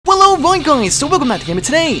Alright guys, so welcome back to Gamer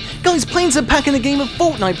today. Guys, planes are back in the game of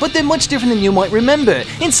Fortnite, but they're much different than you might remember.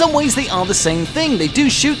 In some ways they are the same thing. They do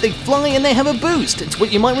shoot, they fly, and they have a boost. It's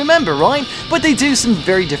what you might remember, right? But they do some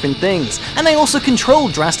very different things. And they also control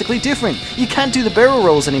drastically different. You can't do the barrel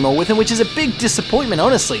rolls anymore with them, which is a big disappointment,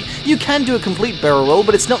 honestly. You can do a complete barrel roll,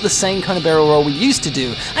 but it's not the same kind of barrel roll we used to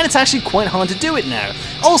do, and it's actually quite hard to do it now.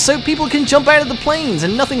 Also, people can jump out of the planes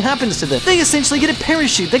and nothing happens to them. They essentially get a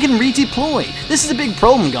parachute, they can redeploy. This is a big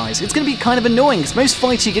problem, guys. It's going to be kind of annoying because most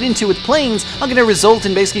fights you get into with planes are going to result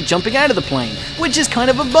in basically jumping out of the plane, which is kind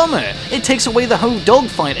of a bummer. It takes away the whole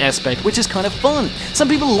dogfight aspect, which is kind of fun. Some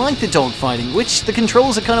people like the dogfighting, which the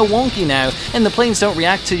controls are kind of wonky now, and the planes don't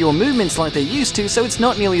react to your movements like they used to, so it's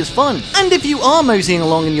not nearly as fun. And if you are moseying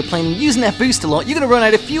along in your plane and using that boost a lot, you're going to run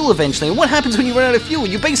out of fuel eventually, and what happens when you run out of fuel?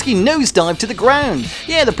 You basically nosedive to the ground.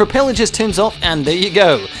 Yeah, the propeller just turns off, and there you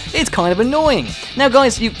go. It's kind of annoying. Now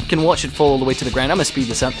guys, you can watch it fall all the way to the ground. I'm going to speed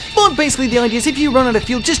this up. But basically the idea is if you run out of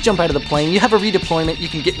fuel, just jump out of the plane, you have a redeployment, you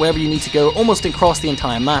can get wherever you need to go almost across the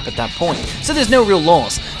entire map at that point. So there's no real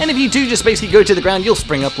loss. And if you do just basically go to the ground, you'll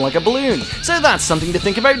spring up like a balloon. So that's something to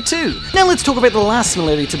think about too. Now let's talk about the last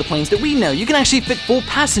similarity to the planes that we know. You can actually fit 4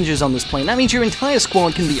 passengers on this plane. That means your entire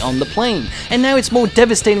squad can be on the plane. And now it's more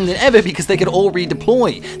devastating than ever because they could all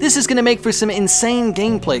redeploy. This is going to make for some insane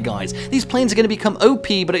gameplay, guys. These planes are going to become OP,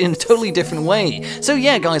 but in a totally different way. So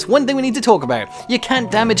yeah, guys, one thing we need to talk about. You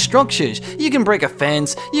can't damage structures. You can break a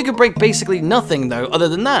fence. You can break basically nothing, though, other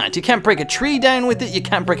than that. You can't break a tree down with it. You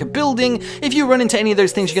can't break a building. If you run into any of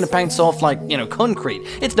those things, you're going to bounce off like, you know, concrete.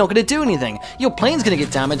 It's not going to do anything. Your plane's going to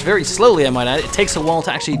get damaged very slowly, I might add. It takes a while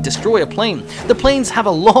to actually destroy a plane. The planes have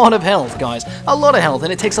a lot of health, guys. A lot of health,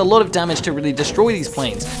 and it takes a lot of damage to really destroy these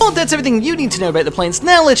planes. Well, that's everything you need to know about the planes.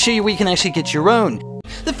 Now let's show you where you can actually get your own.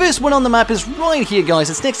 The first one on the map is right here, guys.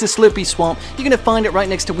 It's next to Slurpy Swamp. You're going to find it right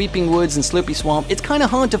next to Weeping Woods and Slurpy Swamp. It's kind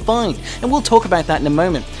of hard to find, and we'll talk about that in a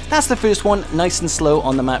moment. That's the first one, nice and slow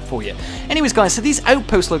on the map for you. Anyways, guys, so these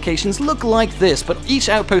outpost locations look like this, but each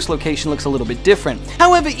outpost location looks a little bit different.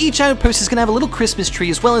 However, each outpost is going to have a little Christmas tree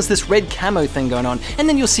as well as this red camo thing going on, and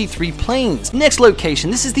then you'll see 3 planes. Next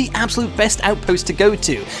location, this is the absolute best outpost to go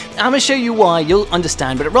to. I'm going to show you why, you'll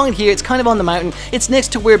understand, but right here, it's kind of on the mountain. It's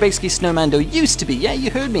next to where basically Snowmando used to be. Yeah,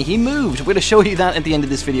 you heard me, he moved. We're going to show you that at the end of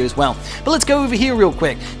this video as well. But let's go over here real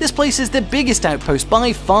quick. This place is the biggest outpost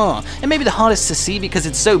by far, and maybe the hardest to see because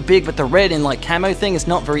it's so big, but the red and like camo thing is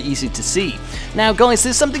not very easy to see. Now guys,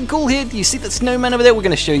 there's something cool here. Do you see that snowman over there? We're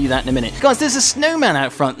going to show you that in a minute. Guys, there's a snowman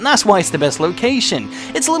out front, and that's why it's the best location.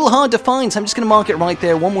 It's a little hard to find, so I'm just going to mark it right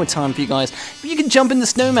there one more time for you guys. You can jump in the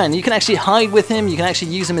snowman, you can actually hide with him, you can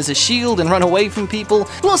actually use him as a shield and run away from people.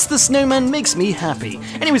 Plus the snowman makes me happy.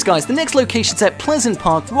 Anyways guys, the next location's at Pleasant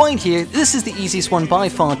Park right here. This is the easiest one by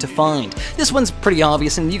far to find. This one's pretty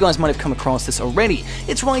obvious, and you guys might have come across this already.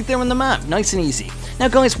 It's right there on the map, nice and easy. Now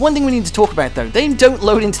guys, one thing we need to talk about though, they don't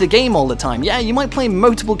load into the game all the time. Yeah, you might play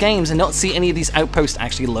multiple games and not see any of these outposts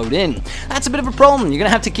actually load in. That's a bit of a problem. You're going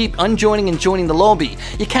to have to keep unjoining and joining the lobby.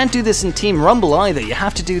 You can't do this in Team Rumble either. You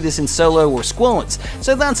have to do this in solo or squads.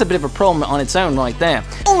 So that's a bit of a problem on its own right there.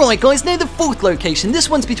 Alright guys, now the 4th location. This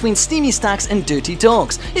one's between Steamy Stacks and Dirty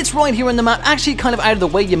Dogs. It's right here on the map, actually kind of out of the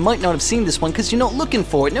way. You might not have seen this one because you're not looking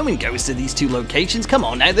for it. No one goes to these 2 locations. Come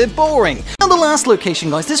on now, they're boring. Now the last location,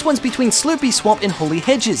 guys, this one's between Slurpy Swamp and Holy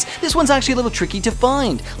Hedges. This one's actually a little tricky to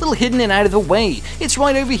find, a little hidden and out of the way. It's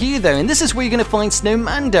right over here though, and this is where you're going to find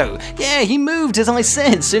Snowmando. Yeah, he moved as I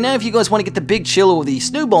said, so now if you guys want to get the big chill or the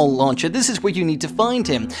snowball launcher, this is where you need to find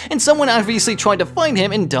him. And someone obviously tried to find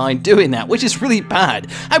him and died doing that, which is really bad.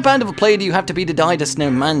 How bad of a player do you have to be to die to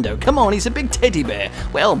Snowmando? Come on, he's a big teddy bear.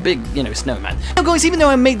 Well, big, you know, snowman. Now guys, even though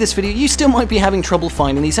I made this video, you still might be having trouble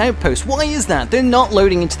finding these outposts. Why is that? They're not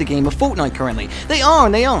loading into the game of Fortnite currently. They are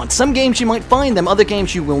and they aren't. Some games you might find them, other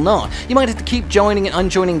games you will not. You might have to keep joining and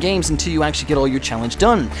unjoining games until you actually get all your challenge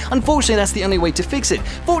done. Unfortunately, that's the only way to fix it.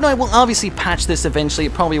 Fortnite will obviously patch this eventually.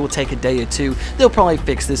 It probably will take a day or 2. They'll probably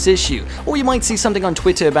fix this issue. Or you might see something on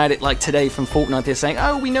Twitter about it like today from Fortnite. They're saying,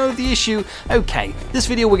 oh, we know of the issue. Okay, this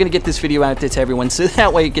video, we're going to get this video out there to everyone so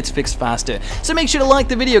that way it gets fixed faster. So make sure to like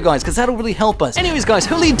the video, guys, because that'll really help us. Anyways, guys,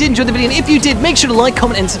 hopefully you did enjoy the video, and if you did, make sure to like,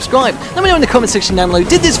 comment, and subscribe. Let me know in the comment section down below,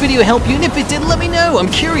 did this video help you? And if it did, let me know.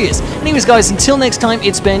 I'm curious. Anyways, guys, until next time,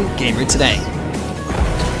 it's been Gamer Today.